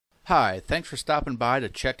Hi, thanks for stopping by to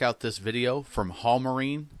check out this video from Hall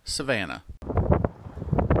Marine Savannah.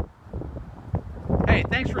 Hey,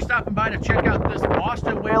 thanks for stopping by to check out this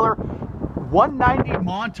Boston Whaler 190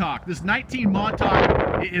 Montauk. This 19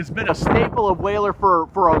 Montauk has been a staple of Whaler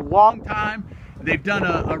for a long time. They've done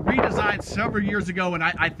a redesign several years ago, and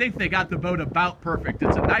I think they got the boat about perfect.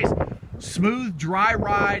 It's a nice, smooth, dry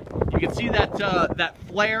ride. You can see that that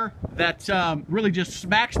flare that really just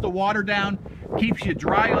smacks the water down, keeps you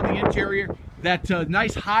dry on the interior. That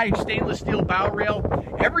nice high stainless steel bow rail.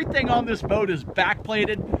 Everything on this boat is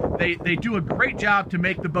backplated. They do a great job to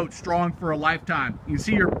make the boat strong for a lifetime. You can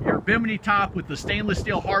see your bimini top with the stainless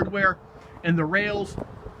steel hardware and the rails.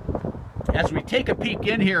 As we take a peek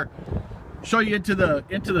in here, show you into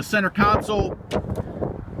the center console.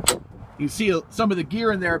 You can see some of the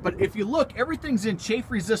gear in there, but if you look, everything's in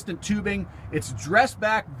chafe-resistant tubing. It's dressed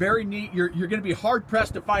back, very neat. You're going to be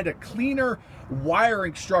hard-pressed to find a cleaner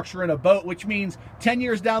wiring structure in a boat, which means 10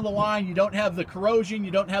 years down the line, you don't have the corrosion,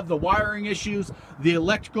 you don't have the wiring issues, the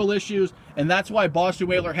electrical issues, and that's why Boston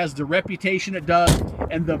Whaler has the reputation it does,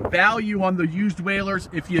 and the value on the used whalers.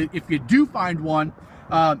 If you do find one,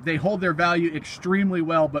 they hold their value extremely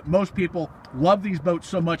well, but most people love these boats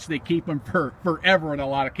so much they keep them for forever in a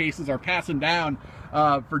lot of cases, or pass them down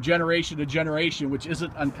for generation to generation, which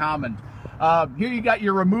isn't uncommon. Here you got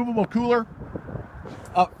your removable cooler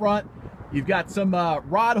up front. You've got some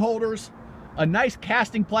rod holders, a nice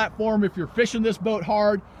casting platform if you're fishing this boat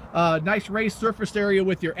hard, nice raised surface area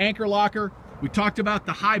with your anchor locker. We talked about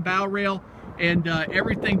the high bow rail and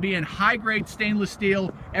everything being high-grade stainless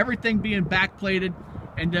steel, everything being backplated.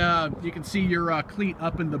 And you can see your cleat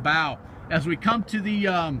up in the bow. As we come to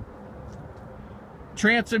the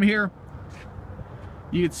transom here,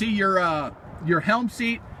 you can see your helm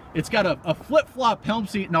seat. It's got a flip-flop helm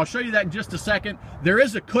seat, and I'll show you that in just a second. There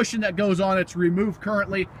is a cushion that goes on. It's removed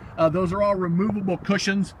currently. Those are all removable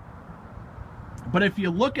cushions. But if you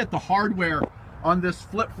look at the hardware on this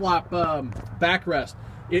flip-flop backrest,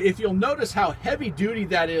 if you'll notice how heavy-duty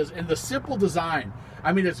that is and the simple design.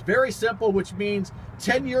 I mean, it's very simple, which means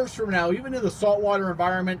 10 years from now, even in the saltwater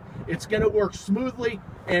environment, it's going to work smoothly,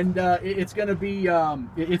 and it's going to be,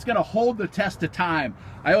 it's going to hold the test of time.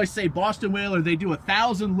 I always say Boston Whaler, they do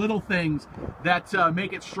 1,000 little things that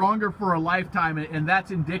make it stronger for a lifetime, and that's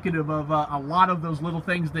indicative of a lot of those little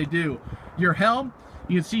things they do. Your helm,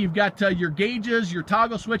 you can see you've got your gauges, your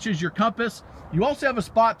toggle switches, your compass. You also have a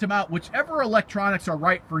spot to mount whichever electronics are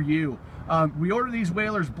right for you. We order these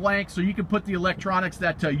Whalers blank so you can put the electronics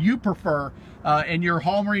that you prefer, and your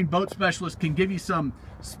Hall Marine boat specialist can give you some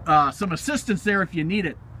assistance there if you need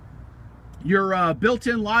it. Your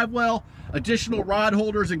built-in live well, additional rod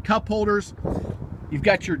holders and cup holders. You've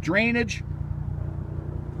got your drainage,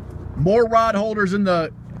 more rod holders in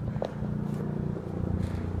the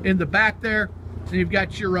back there. And you've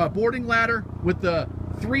got your boarding ladder with the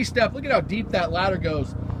 3-step. Look at how deep that ladder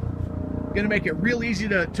goes. Going to make it real easy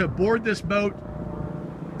to board this boat.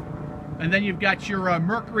 And then you've got your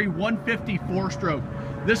Mercury 150 4-stroke.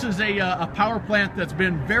 This is a power plant that's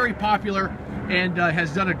been very popular and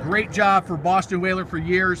has done a great job for Boston Whaler for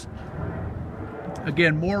years.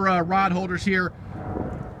 Again, more rod holders here.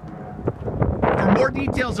 For more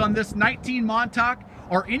details on this 19 Montauk,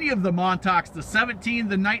 or any of the Montauks, the 17,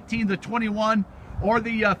 the 19, the 21, or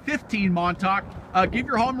the 15 Montauk, give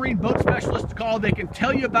your Hall Marine boat specialist a call. They can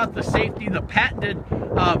tell you about the safety, the patented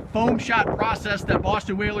foam shot process that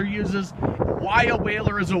Boston Whaler uses, why a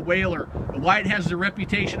whaler is a whaler, why it has the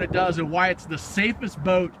reputation it does, and why it's the safest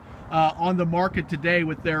boat on the market today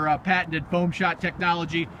with their patented foam shot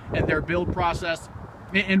technology and their build process.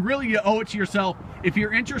 And really, you owe it to yourself. If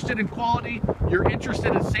you're interested in quality, you're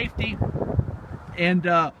interested in safety, and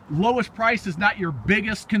lowest price is not your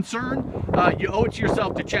biggest concern, you owe it to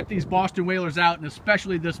yourself to check these Boston Whalers out, and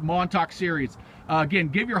especially this Montauk series. Again,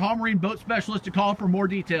 give your Hall Marine boat specialist a call for more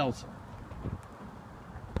details.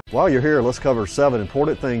 While you're here, let's cover 7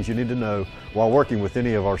 important things you need to know while working with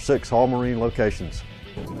any of our 6 Hall Marine locations.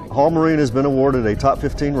 Hall Marine has been awarded a top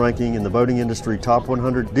 15 ranking in the boating industry top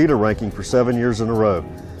 100 dealer ranking for 7 years in a row.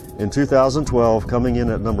 In 2012, coming in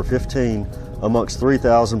at number 15 amongst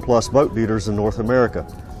 3,000 plus boat dealers in North America.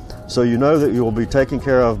 So you know that you will be taken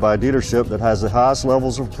care of by a dealership that has the highest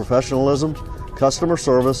levels of professionalism, customer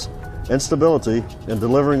service, and stability in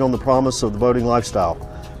delivering on the promise of the boating lifestyle.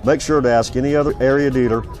 Make sure to ask any other area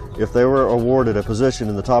dealer if they were awarded a position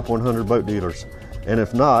in the top 100 boat dealers, and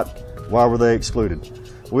if not, why were they excluded?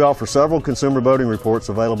 We offer several consumer boating reports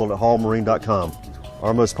available at hallmarine.com.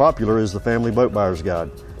 Our most popular is the Family Boat Buyer's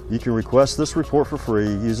Guide. You can request this report for free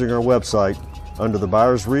using our website under the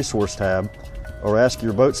Buyer's Resource tab, or ask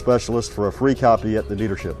your boat specialist for a free copy at the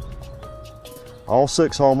dealership. All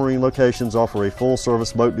 6 Hall Marine locations offer a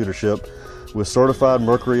full-service boat dealership with certified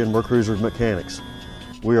Mercury and MerCruiser mechanics.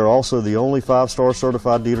 We are also the only 5-star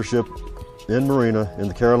certified dealership in Marina in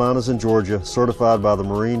the Carolinas and Georgia, certified by the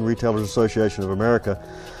Marine Retailers Association of America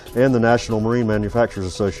and the National Marine Manufacturers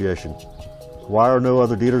Association. Why are no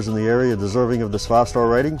other dealers in the area deserving of this 5-star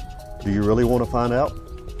rating? Do you really want to find out?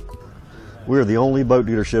 We are the only boat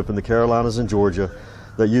dealership in the Carolinas and Georgia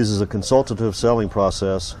that uses a consultative selling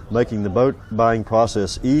process, making the boat buying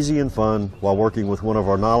process easy and fun while working with one of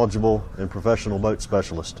our knowledgeable and professional boat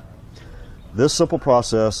specialists. This simple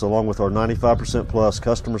process, along with our 95% plus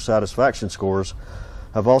customer satisfaction scores,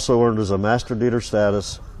 have also earned us a master dealer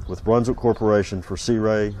status with Brunswick Corporation for Sea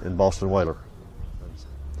Ray and Boston Whaler.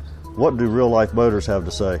 What do real-life boaters have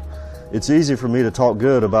to say? It's easy for me to talk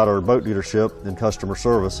good about our boat dealership and customer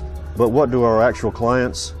service, but what do our actual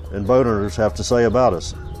clients and boat owners have to say about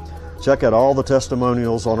us? Check out all the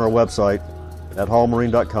testimonials on our website at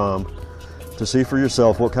hallmarine.com to see for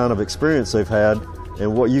yourself what kind of experience they've had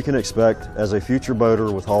and what you can expect as a future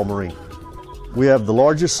boater with Hall Marine. We have the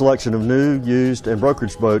largest selection of new, used, and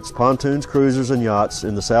brokerage boats, pontoons, cruisers, and yachts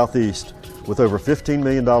in the Southeast, with over $15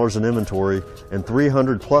 million in inventory and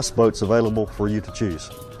 300 plus boats available for you to choose.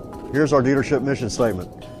 Here's our dealership mission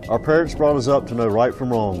statement. Our parents brought us up to know right from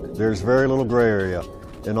wrong. There's very little gray area.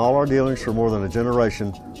 In all our dealings for more than a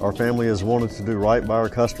generation, our family has wanted to do right by our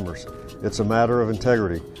customers. It's a matter of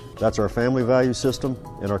integrity. That's our family value system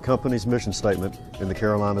and our company's mission statement in the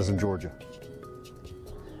Carolinas and Georgia.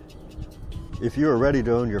 If you are ready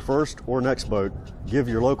to own your first or next boat, give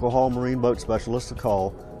your local Hall Marine boat specialist a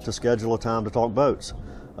call to schedule a time to talk boats.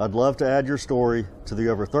 I'd love to add your story to the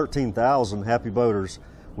over 13,000 happy boaters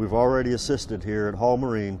we've already assisted here at Hall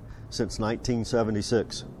Marine since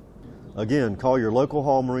 1976. Again, call your local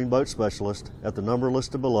Hall Marine boat specialist at the number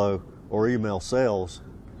listed below or email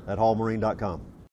sales@hallmarine.com.